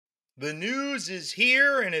The news is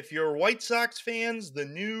here, and if you're White Sox fans, the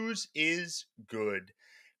news is good.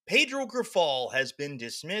 Pedro Grifol has been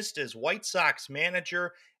dismissed as White Sox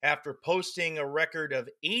manager after posting a record of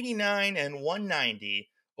 89 and 190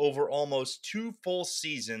 over almost two full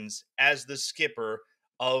seasons as the skipper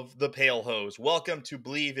of the Pale Hose. Welcome to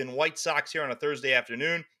Believe in White Sox here on a Thursday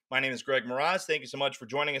afternoon. My name is Greg Moraz. Thank you so much for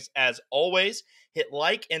joining us as always. Hit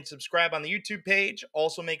like and subscribe on the YouTube page.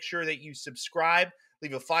 Also make sure that you subscribe,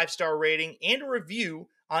 leave a 5-star rating and a review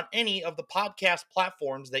on any of the podcast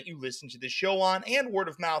platforms that you listen to the show on. And word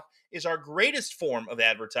of mouth is our greatest form of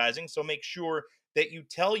advertising. So make sure that you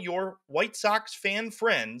tell your White Sox fan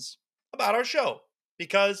friends about our show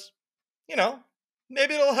because,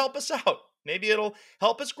 maybe it'll help us out. Maybe it'll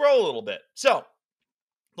help us grow a little bit. So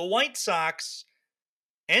the White Sox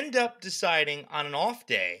end up deciding on an off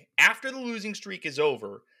day after the losing streak is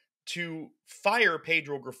over to fire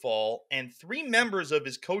Pedro Grifol and three members of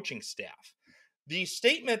his coaching staff. The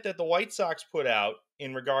statement that the White Sox put out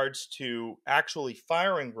in regards to actually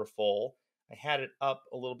firing Grifol, I had it up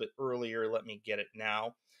a little bit earlier. Let me get it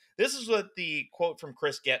now. This is what the quote from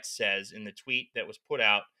Chris Getz says in the tweet that was put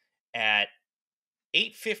out at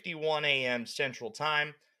 8:51 a.m. Central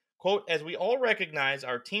Time. Quote, as we all recognize,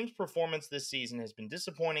 our team's performance this season has been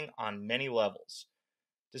disappointing on many levels.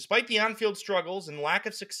 Despite the on-field struggles and lack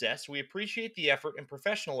of success, we appreciate the effort and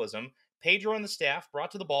professionalism Pedro and the staff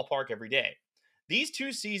brought to the ballpark every day. These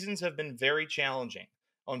two seasons have been very challenging.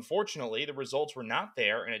 Unfortunately, the results were not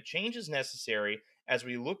there, and a change is necessary as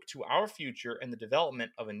we look to our future and the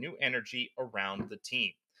development of a new energy around the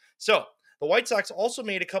team. So, the White Sox also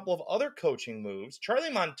made a couple of other coaching moves. Charlie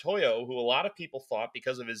Montoyo, who a lot of people thought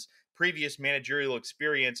because of his previous managerial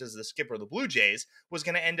experience as the skipper of the Blue Jays, was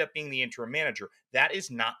going to end up being the interim manager. That is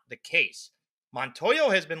not the case.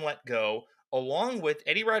 Montoyo has been let go, along with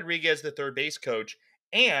Eddie Rodriguez, the third base coach,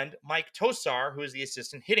 and Mike Tosar, who is the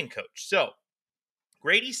assistant hitting coach. So,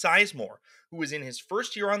 Grady Sizemore, who was in his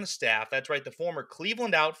first year on the staff, that's right, the former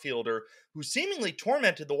Cleveland outfielder who seemingly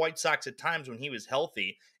tormented the White Sox at times when he was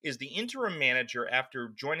healthy, is the interim manager after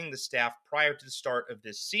joining the staff prior to the start of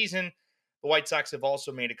this season. The White Sox have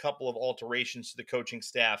also made a couple of alterations to the coaching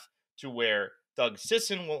staff to where Doug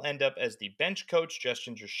Sisson will end up as the bench coach,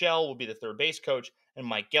 Justin Jershell will be the third base coach, and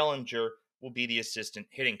Mike Gellinger will be the assistant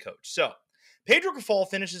hitting coach. So, Pedro Grifol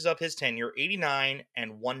finishes up his tenure 89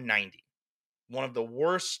 and 190. One of the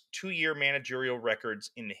worst two-year managerial records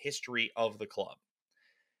in the history of the club.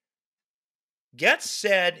 Getz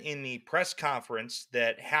said in the press conference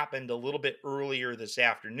that happened a little bit earlier this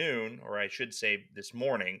afternoon, or I should say this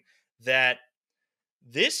morning, that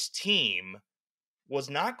this team was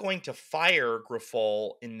not going to fire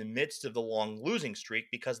Grifol in the midst of the long losing streak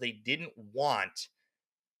because they didn't want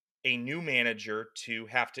a new manager to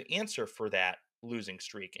have to answer for that losing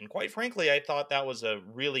streak. And quite frankly, I thought that was a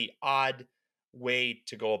really odd way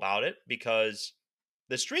to go about it because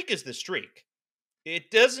the streak is the streak.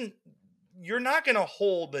 You're not going to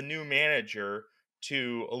hold the new manager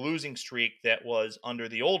to a losing streak that was under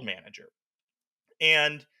the old manager.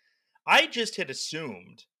 And I just had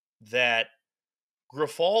assumed that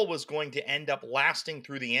Grifol was going to end up lasting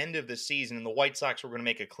through the end of the season and the White Sox were going to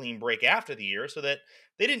make a clean break after the year so that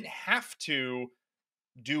they didn't have to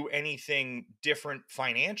do anything different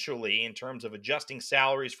financially in terms of adjusting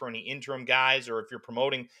salaries for any interim guys, or if you're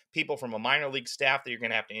promoting people from a minor league staff that you're going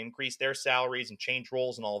to have to increase their salaries and change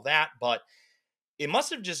roles and all of that. But it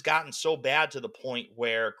must have just gotten so bad to the point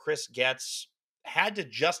where Chris Getz had to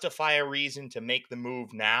justify a reason to make the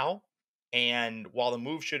move now. And while the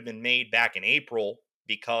move should have been made back in April,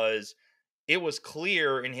 because it was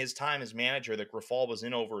clear in his time as manager that Grifol was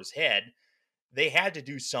in over his head, they had to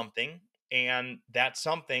do something. And that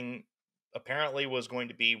something apparently was going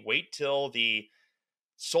to be wait till the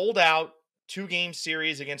sold out 2-game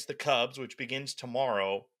series against the Cubs, which begins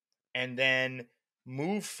tomorrow, and then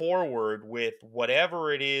move forward with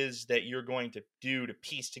whatever it is that you're going to do to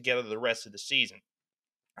piece together the rest of the season.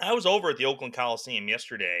 I was over at the Oakland Coliseum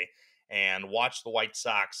yesterday and watched the White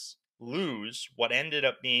Sox lose what ended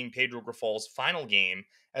up being Pedro Grifol's final game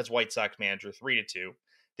as White Sox manager, 3-2.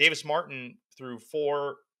 Davis Martin threw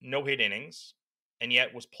 4 no-hit innings, and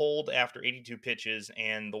yet was pulled after 82 pitches,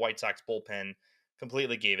 and the White Sox bullpen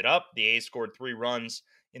completely gave it up. The A's scored 3 runs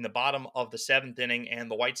in the bottom of the 7th inning, and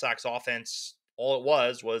the White Sox offense, all it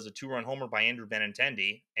was a 2-run homer by Andrew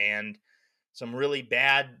Benintendi, and some really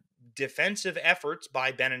bad defensive efforts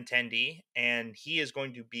by Benintendi, and he is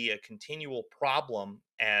going to be a continual problem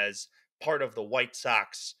as part of the White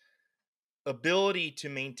Sox ability to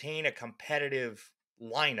maintain a competitive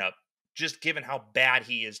lineup, just given how bad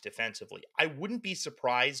he is defensively. I wouldn't be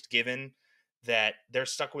surprised, given that they're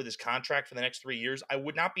stuck with his contract for the next 3 years, I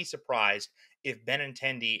would not be surprised if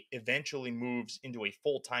Benintendi eventually moves into a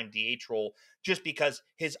full-time DH role just because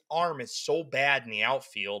his arm is so bad in the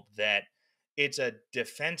outfield that it's a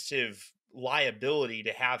defensive liability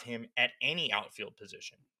to have him at any outfield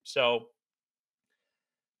position. So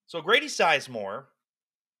Grady Sizemore,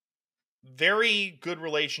 very good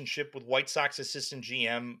relationship with White Sox assistant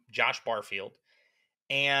GM Josh Barfield,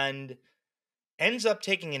 and ends up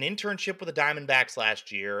taking an internship with the Diamondbacks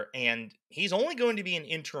last year, and he's only going to be an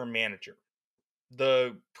interim manager.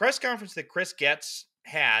 The press conference that Chris Getz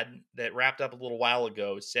had that wrapped up a little while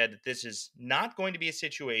ago said that this is not going to be a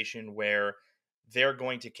situation where they're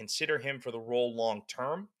going to consider him for the role long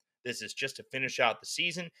term. This is just to finish out the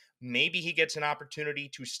season. Maybe he gets an opportunity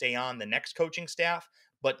to stay on the next coaching staff,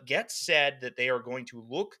 but Getz said that they are going to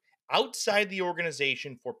look outside the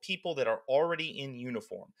organization for people that are already in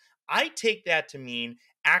uniform. I take that to mean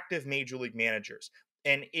active major league managers.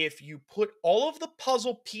 And if you put all of the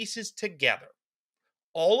puzzle pieces together,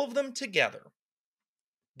 all of them together,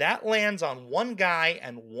 that lands on one guy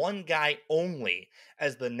and one guy only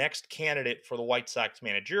as the next candidate for the White Sox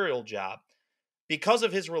managerial job because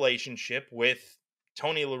of his relationship with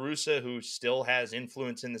Tony La Russa, who still has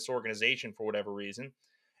influence in this organization for whatever reason.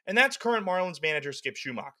 And that's current Marlins manager Skip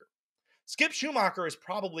Schumacher. Skip Schumacher is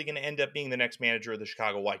probably going to end up being the next manager of the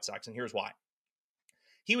Chicago White Sox, and here's why.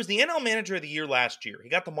 He was the NL Manager of the Year last year. He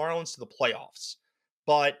got the Marlins to the playoffs.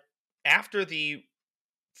 But after the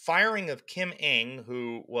firing of Kim Ng,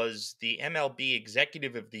 who was the MLB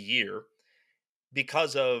Executive of the Year,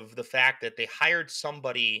 because of the fact that they hired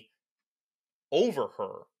somebody over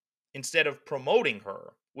her instead of promoting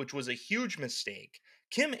her, which was a huge mistake.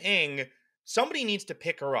 Kim Ng, somebody needs to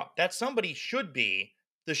pick her up. That somebody should be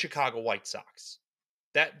the Chicago White Sox.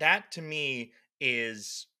 That to me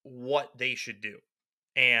is what they should do.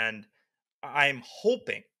 And I'm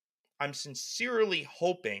sincerely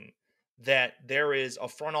hoping that there is a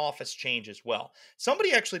front office change as well.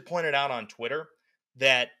 Somebody actually pointed out on Twitter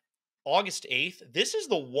that August 8th, this is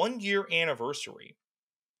the 1-year anniversary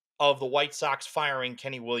of the White Sox firing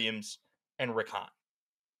Kenny Williams and Rick Hahn.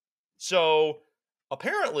 So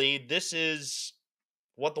apparently this is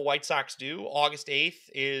what the White Sox do. August 8th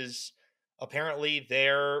is apparently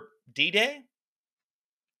their D-Day.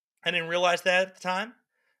 I didn't realize that at the time.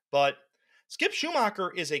 But Skip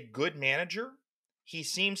Schumacher is a good manager. He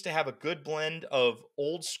seems to have a good blend of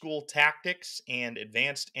old school tactics and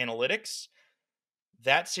advanced analytics.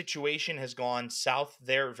 That situation has gone south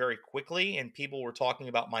there very quickly, and people were talking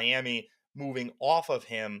about Miami moving off of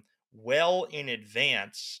him well in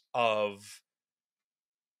advance of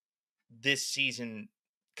this season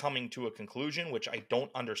coming to a conclusion, which I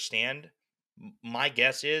don't understand. My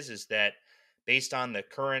guess is that based on the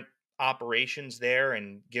current operations there,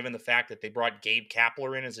 and given the fact that they brought Gabe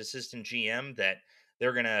Kapler in as assistant GM, that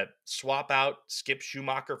they're going to swap out Skip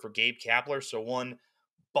Schumacher for Gabe Kapler. So one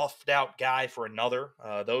buffed out guy for another.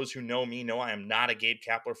 Those who know me know I am not a Gabe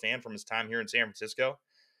Kapler fan from his time here in San Francisco.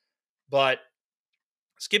 But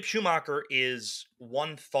Skip Schumacher is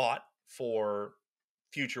one thought for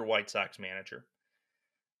future White Sox manager.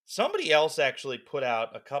 Somebody else actually put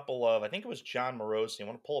out a couple of, I think it was John Morosi. I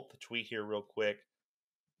want to pull up the tweet here real quick.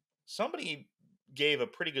 Somebody gave a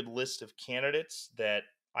pretty good list of candidates that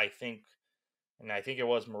I think it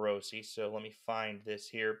was Morosi. So let me find this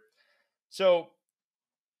here. So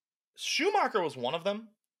Schumacher was one of them.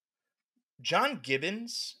 John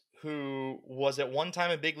Gibbons, who was at one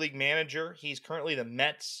time a big league manager, he's currently the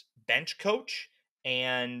Mets bench coach,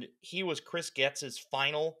 and he was Chris Getz's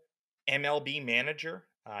final MLB manager.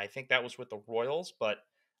 I think that was with the Royals, but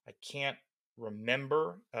I can't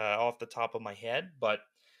remember off the top of my head.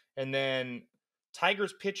 And then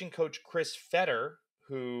Tigers pitching coach Chris Fetter,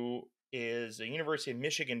 who is a University of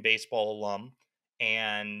Michigan baseball alum,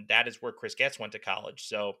 and that is where Chris Getz went to college.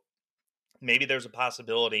 So maybe there's a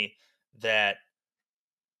possibility that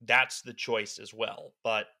that's the choice as well.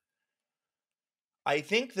 But I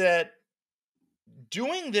think that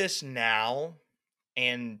doing this now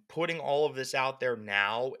and putting all of this out there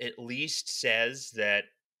now at least says that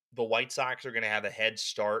the White Sox are going to have a head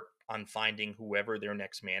start on finding whoever their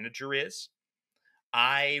next manager is.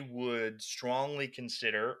 I would strongly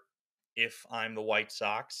consider, if I'm the White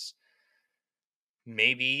Sox,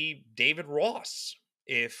 maybe David Ross,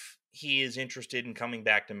 if he is interested in coming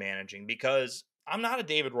back to managing, because I'm not a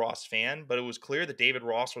David Ross fan, but it was clear that David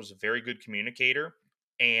Ross was a very good communicator,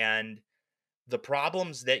 and the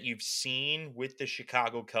problems that you've seen with the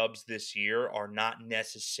Chicago Cubs this year are not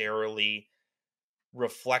necessarily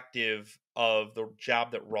reflective of the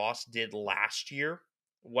job that Ross did last year.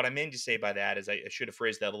 What I meant to say by that is I should have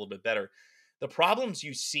phrased that a little bit better. The problems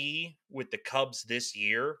you see with the Cubs this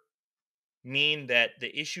year mean that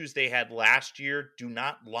the issues they had last year do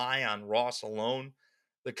not lie on Ross alone.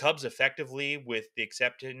 The Cubs effectively, with the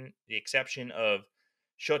exception of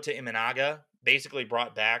Shota Imanaga, basically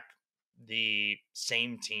brought back the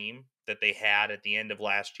same team that they had at the end of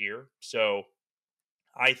last year. So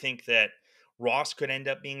I think that Ross could end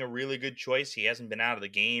up being a really good choice. He hasn't been out of the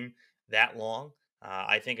game that long.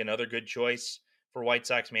 I think another good choice for White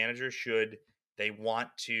Sox managers, should they want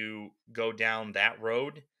to go down that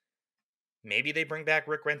road, maybe they bring back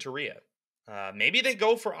Rick Renteria. Maybe they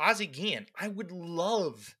go for Ozzie Guillen. I would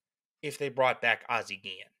love if they brought back Ozzie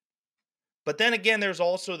Guillen. But then again, there's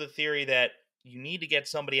also the theory that you need to get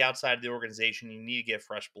somebody outside of the organization. You need to get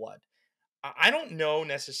fresh blood. I don't know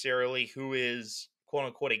necessarily who is, quote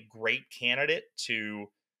unquote, a great candidate to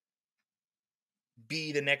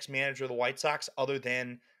be the next manager of the White Sox other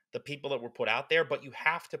than the people that were put out there. But you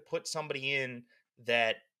have to put somebody in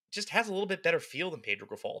that just has a little bit better feel than Pedro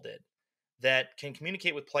Grifol did, that can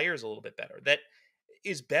communicate with players a little bit better, that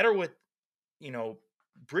is better with, you know,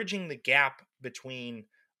 bridging the gap between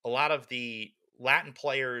a lot of the Latin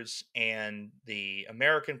players and the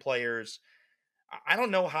American players. I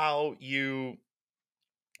don't know how you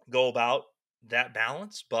go about that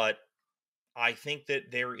balance, but I think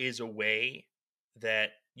that there is a way that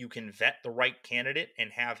you can vet the right candidate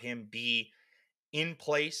and have him be in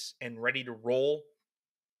place and ready to roll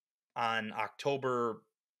on October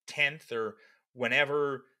 10th or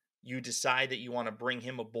whenever you decide that you want to bring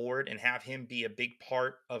him aboard, and have him be a big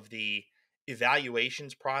part of the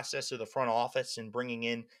evaluations process of the front office and bringing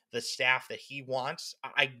in the staff that he wants.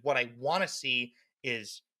 What I want to see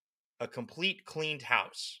is a complete cleaned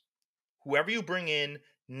house. Whoever you bring in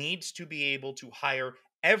needs to be able to hire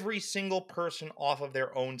every single person off of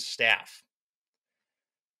their own staff.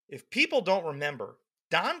 If people don't remember,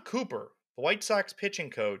 Don Cooper, the White Sox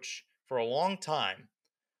pitching coach for a long time,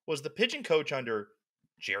 was the pitching coach under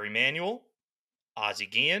Jerry Manuel, Ozzie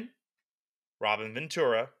Guillen, Robin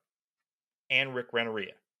Ventura, and Rick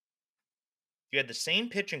Renteria. You had the same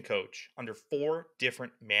pitching coach under 4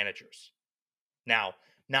 different managers. Now,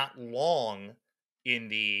 not long in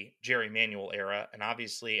the Jerry Manuel era, and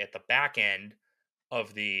obviously at the back end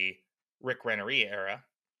of the Rick Renteria era,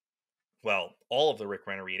 well, all of the Rick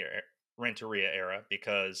Renteria era,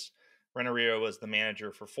 because Renteria was the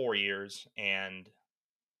manager for 4 years, and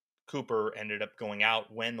Cooper ended up going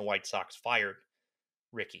out when the White Sox fired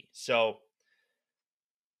Ricky. So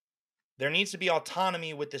there needs to be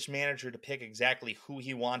autonomy with this manager to pick exactly who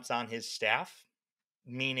he wants on his staff,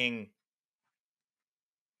 meaning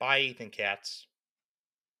by Ethan Katz.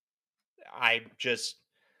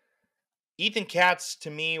 Ethan Katz, to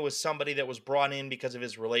me, was somebody that was brought in because of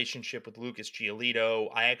his relationship with Lucas Giolito.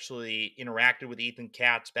 I actually interacted with Ethan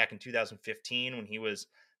Katz back in 2015 when he was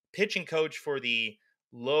pitching coach for the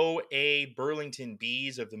low A Burlington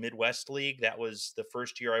Bees of the Midwest League. That was the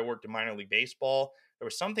first year I worked in minor league baseball. There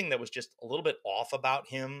was something that was just a little bit off about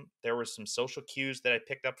him. There were some social cues that I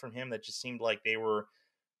picked up from him that just seemed like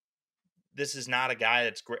this is not a guy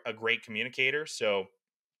that's a great communicator. So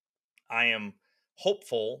I am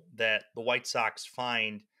hopeful that the White Sox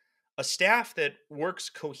find a staff that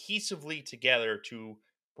works cohesively together to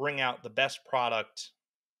bring out the best product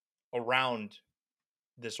around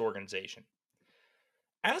this organization.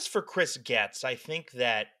 As for Chris Getz, I think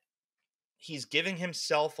that he's giving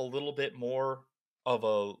himself a little bit more of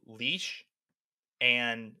a leash,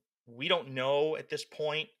 and we don't know at this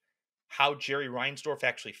point how Jerry Reinsdorf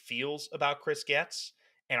actually feels about Chris Getz.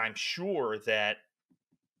 And I'm sure that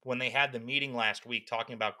when they had the meeting last week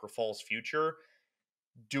talking about Grifol's future,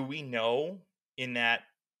 do we know in that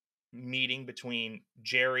meeting between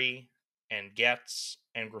Jerry and Getz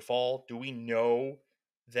and Grifol, do we know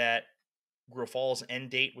that Grifol's end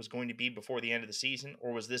date was going to be before the end of the season?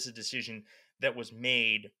 Or was this a decision that was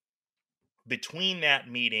made between that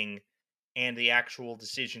meeting and the actual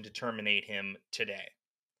decision to terminate him today?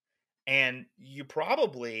 And you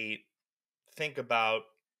probably think about,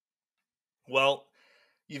 well,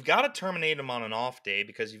 you've got to terminate him on an off day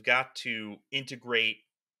because you've got to integrate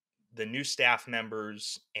the new staff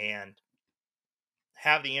members and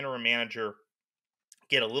have the interim manager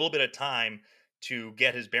get a little bit of time to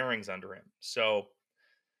get his bearings under him. So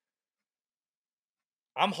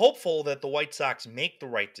I'm hopeful that the White Sox make the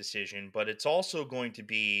right decision, but it's also going to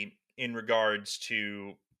be in regards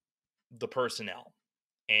to the personnel.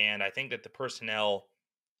 And I think that the personnel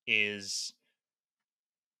is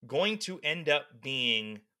going to end up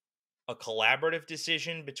being a collaborative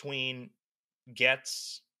decision between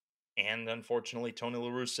Getz and, unfortunately, Tony La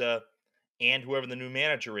Russa and whoever the new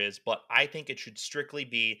manager is, but I think it should strictly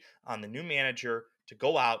be on the new manager to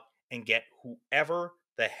go out and get whoever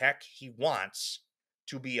the heck he wants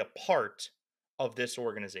to be a part of this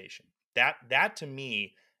organization. That to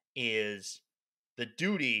me is the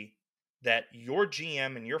duty that your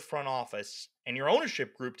GM and your front office and your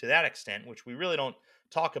ownership group to that extent, which we really don't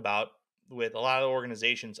talk about with a lot of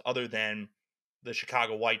organizations other than the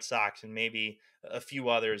Chicago White Sox and maybe a few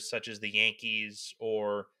others such as the Yankees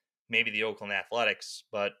or maybe the Oakland Athletics.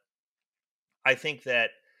 But I think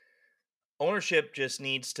that ownership just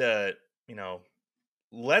needs to,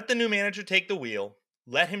 let the new manager take the wheel,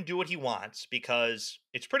 let him do what he wants, because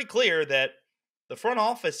it's pretty clear that the front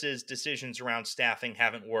office's decisions around staffing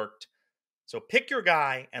haven't worked. So pick your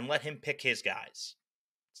guy and let him pick his guys.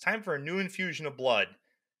 It's time for a new infusion of blood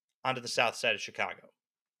onto the south side of Chicago.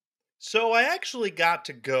 So I actually got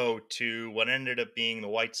to go to what ended up being the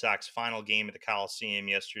White Sox final game at the Coliseum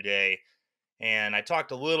yesterday. And I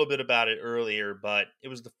talked a little bit about it earlier, but it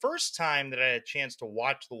was the first time that I had a chance to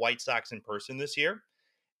watch the White Sox in person this year.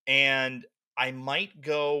 And I might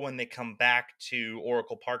go when they come back to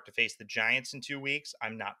Oracle Park to face the Giants in 2 weeks.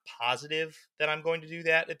 I'm not positive that I'm going to do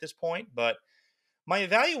that at this point, but my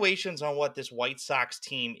evaluations on what this White Sox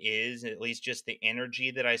team is, at least just the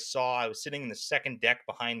energy that I saw, I was sitting in the second deck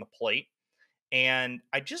behind the plate, and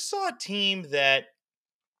I just saw a team that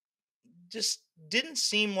just didn't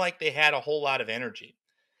seem like they had a whole lot of energy.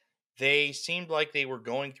 They seemed like they were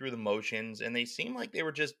going through the motions, and they seemed like they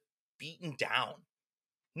were just beaten down.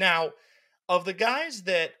 Now, of the guys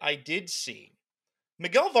that I did see,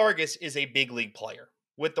 Miguel Vargas is a big league player.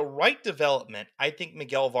 With the right development, I think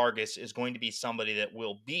Miguel Vargas is going to be somebody that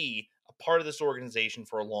will be a part of this organization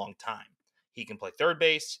for a long time. He can play third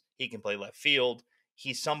base, he can play left field.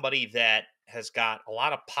 He's somebody that has got a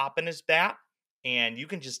lot of pop in his bat, and you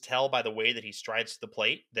can just tell by the way that he strides to the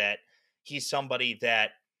plate that he's somebody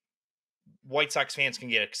that White Sox fans can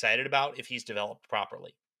get excited about if he's developed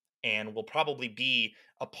properly and will probably be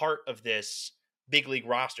a part of this big league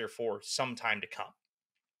roster for some time to come.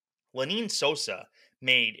 Lenyn Sosa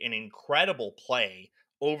made an incredible play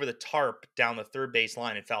over the tarp down the third base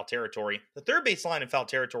line in foul territory. The third base line in foul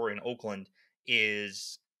territory in Oakland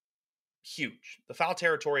is huge. The foul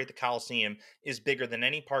territory at the Coliseum is bigger than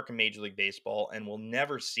any park in Major League Baseball, and we'll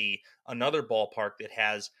never see another ballpark that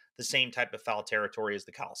has the same type of foul territory as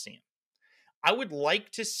the Coliseum. I would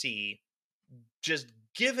like to see, just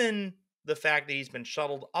given the fact that he's been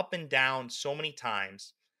shuttled up and down so many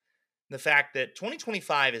times, the fact that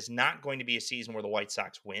 2025 is not going to be a season where the White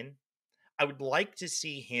Sox win, I would like to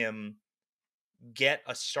see him get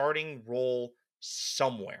a starting role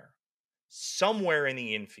somewhere in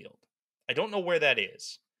the infield. I don't know where that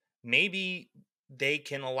is. Maybe they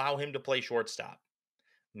can allow him to play shortstop.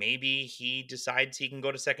 Maybe he decides he can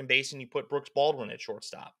go to second base and you put Brooks Baldwin at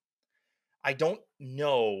shortstop. I don't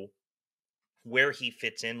know where he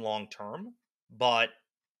fits in long term, but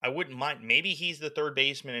I wouldn't mind. Maybe he's the third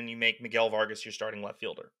baseman and you make Miguel Vargas your starting left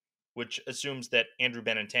fielder, which assumes that Andrew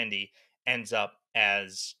Benintendi ends up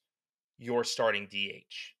as your starting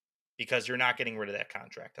DH because you're not getting rid of that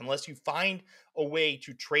contract. Unless you find a way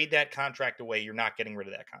to trade that contract away, you're not getting rid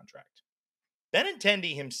of that contract.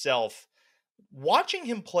 Benintendi himself, watching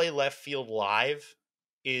him play left field live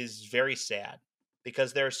is very sad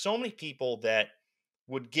because there are so many people that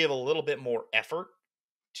would give a little bit more effort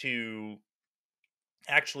to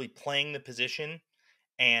actually playing the position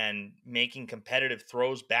and making competitive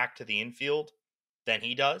throws back to the infield than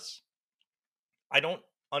he does. I don't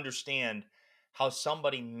understand how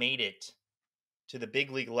somebody made it to the big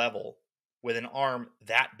league level with an arm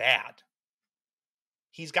that bad.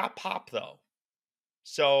 He's got pop though.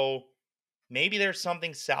 So maybe there's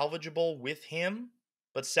something salvageable with him,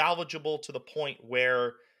 but salvageable to the point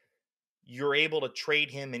where you're able to trade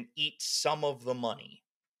him and eat some of the money.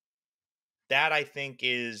 That I think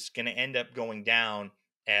is going to end up going down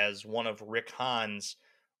as one of Rick Hahn's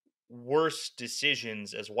worst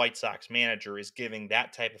decisions as White Sox manager, is giving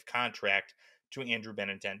that type of contract to Andrew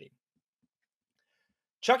Benintendi.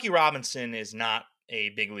 Chucky Robinson is not a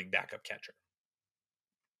big league backup catcher.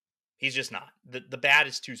 He's just not. The bat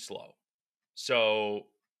is too slow. So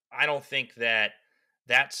I don't think that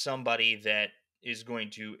that's somebody that is going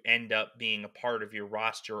to end up being a part of your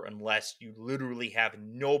roster unless you literally have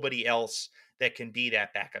nobody else that can be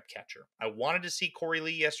that backup catcher. I wanted to see Corey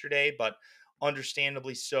Lee yesterday, but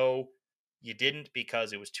understandably so, you didn't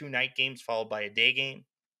because it was 2 night games followed by a day game,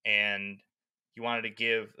 and you wanted to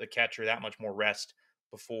give the catcher that much more rest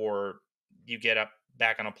before you get up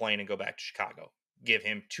back on a plane and go back to Chicago. Give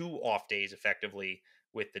him 2 off days effectively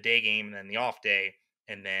with the day game and then the off day,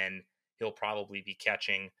 and then he'll probably be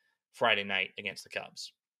catching Friday night against the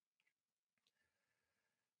Cubs.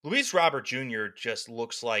 Luis Robert Jr. just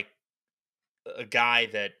looks like a guy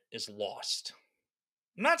that is lost.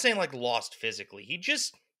 I'm not saying like lost physically.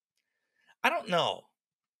 I don't know.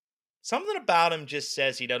 Something about him just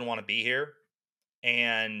says he doesn't want to be here.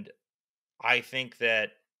 And I think that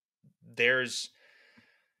there's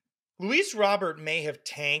Luis Robert may have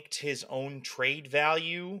tanked his own trade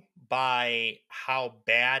value by how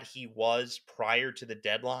bad he was prior to the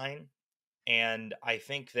deadline. And I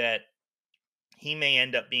think that he may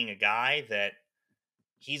end up being a guy that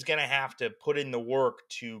he's going to have to put in the work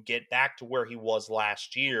to get back to where he was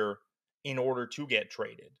last year in order to get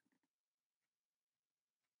traded.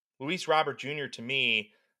 Luis Robert Jr. to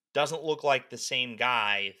me doesn't look like the same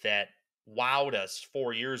guy that wowed us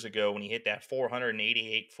 4 years ago when he hit that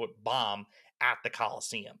 488-foot bomb at the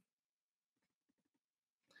Coliseum.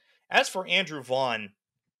 As for Andrew Vaughn,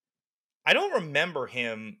 I don't remember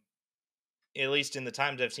him, at least in the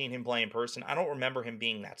times I've seen him play in person, I don't remember him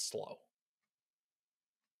being that slow.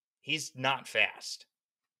 He's not fast.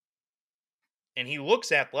 And he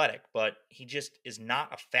looks athletic, but he just is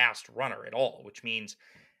not a fast runner at all, which means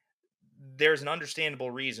there's an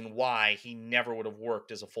understandable reason why he never would have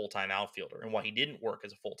worked as a full-time outfielder and why he didn't work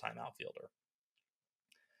as a full-time outfielder.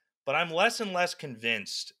 But I'm less and less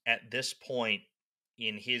convinced at this point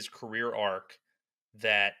in his career arc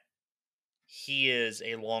that he is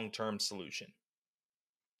a long-term solution.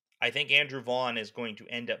 I think Andrew Vaughn is going to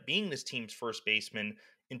end up being this team's first baseman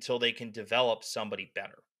until they can develop somebody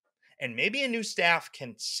better. And maybe a new staff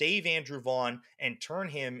can save Andrew Vaughn and turn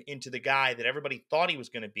him into the guy that everybody thought he was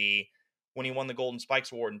going to be when he won the Golden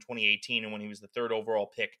Spikes Award in 2018 and when he was the third overall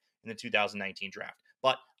pick in the 2019 draft.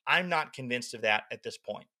 But I'm not convinced of that at this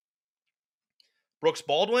point. Brooks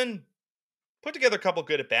Baldwin put together a couple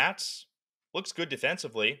good at-bats. Looks good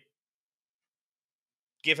defensively.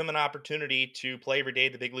 Give him an opportunity to play every day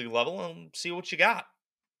at the big league level and see what you got.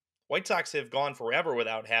 White Sox have gone forever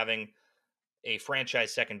without having a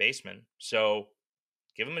franchise second baseman. So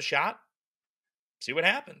give him a shot. See what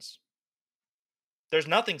happens. There's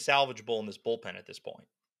nothing salvageable in this bullpen at this point.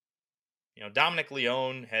 You know, Dominic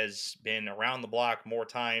Leone has been around the block more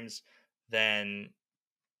times than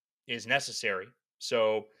is necessary.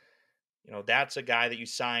 So, you know, that's a guy that you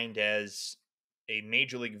signed as a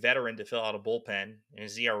major league veteran to fill out a bullpen, and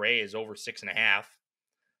his ERA is over 6.5.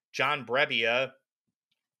 John Brebbia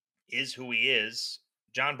is who he is.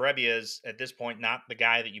 John Brebbia is, at this point, not the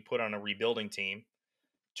guy that you put on a rebuilding team.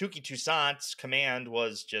 Touki Toussaint's command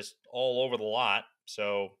was just all over the lot,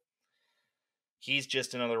 so he's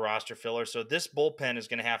just another roster filler. So this bullpen is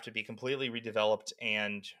going to have to be completely redeveloped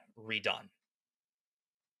and redone.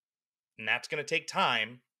 And that's going to take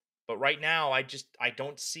time. But right now, I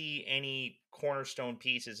don't see any cornerstone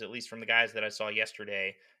pieces, at least from the guys that I saw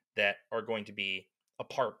yesterday, that are going to be a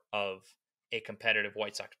part of a competitive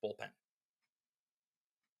White Sox bullpen.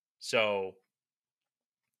 So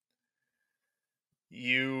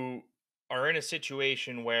you are in a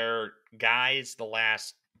situation where guys the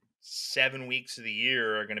last 7 weeks of the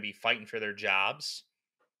year are going to be fighting for their jobs.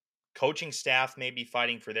 Coaching staff may be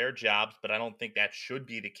fighting for their jobs, but I don't think that should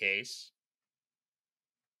be the case.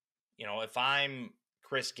 You know, if I'm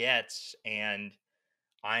Chris Getz and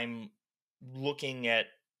I'm looking at,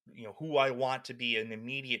 you know, who I want to be an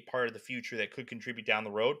immediate part of the future that could contribute down the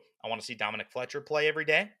road, I want to see Dominic Fletcher play every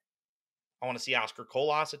day. I want to see Oscar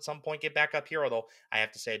Colas at some point get back up here, although I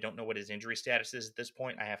have to say I don't know what his injury status is at this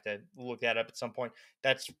point. I have to look that up at some point.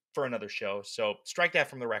 That's for another show, so strike that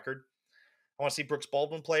from the record. I want to see Brooks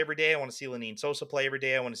Baldwin play every day. I want to see Lenine Sosa play every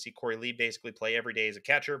day. I want to see Corey Lee basically play every day as a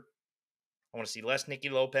catcher. I want to see less Nicky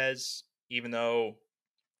Lopez, even though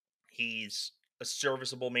he's a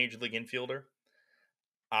serviceable major league infielder.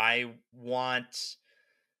 I want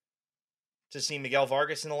to see Miguel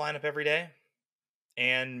Vargas in the lineup every day.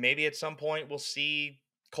 And maybe at some point we'll see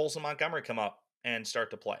Colson Montgomery come up and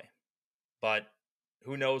start to play. But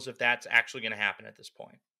who knows if that's actually going to happen at this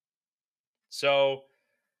point. So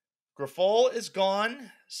Grifol is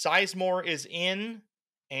gone. Sizemore is in.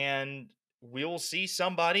 And we will see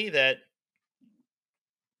somebody that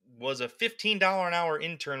was a $15 an hour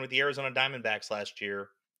intern with the Arizona Diamondbacks last year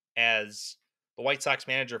as the White Sox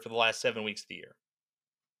manager for the last 7 weeks of the year.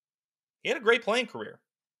 He had a great playing career.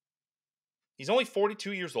 He's only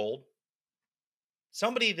 42 years old.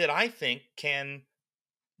 Somebody that I think can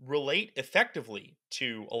relate effectively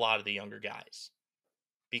to a lot of the younger guys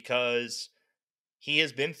because he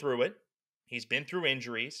has been through it. He's been through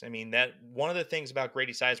injuries. I mean, that one of the things about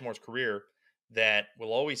Grady Sizemore's career that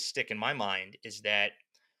will always stick in my mind is that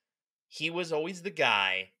he was always the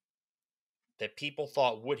guy that people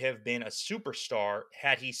thought would have been a superstar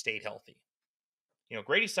had he stayed healthy.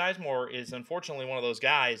 Grady Sizemore is unfortunately one of those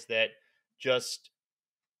guys that just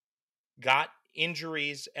got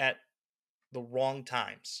injuries at the wrong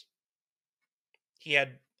times. He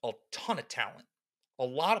had a ton of talent, a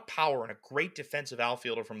lot of power, and a great defensive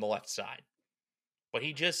outfielder from the left side. But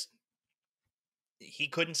he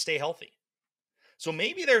couldn't stay healthy. So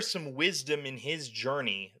maybe there's some wisdom in his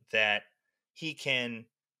journey that he can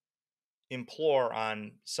implore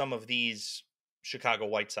on some of these Chicago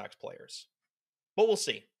White Sox players. But we'll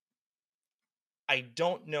see. I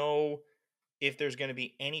don't know if there's going to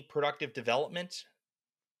be any productive development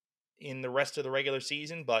in the rest of the regular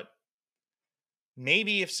season, but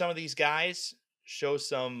maybe if some of these guys show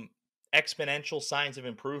some exponential signs of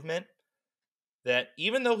improvement, that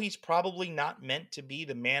even though he's probably not meant to be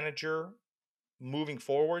the manager moving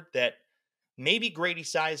forward, that maybe Grady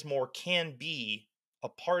Sizemore can be a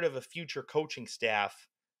part of a future coaching staff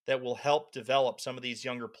that will help develop some of these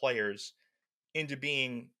younger players into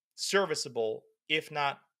being serviceable, if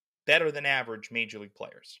not better than average major league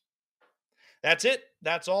players. That's it.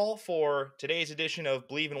 That's all for today's edition of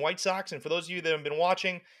Believe in White Sox. And for those of you that have been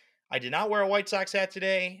watching, I did not wear a White Sox hat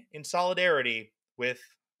today in solidarity with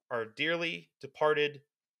our dearly departed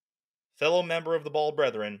fellow member of the Ball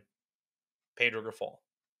Brethren, Pedro Grifol.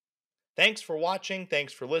 Thanks for watching.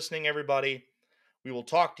 Thanks for listening, everybody. We will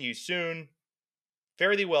talk to you soon.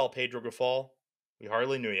 Fare thee well, Pedro Grifol. We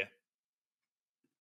hardly knew you.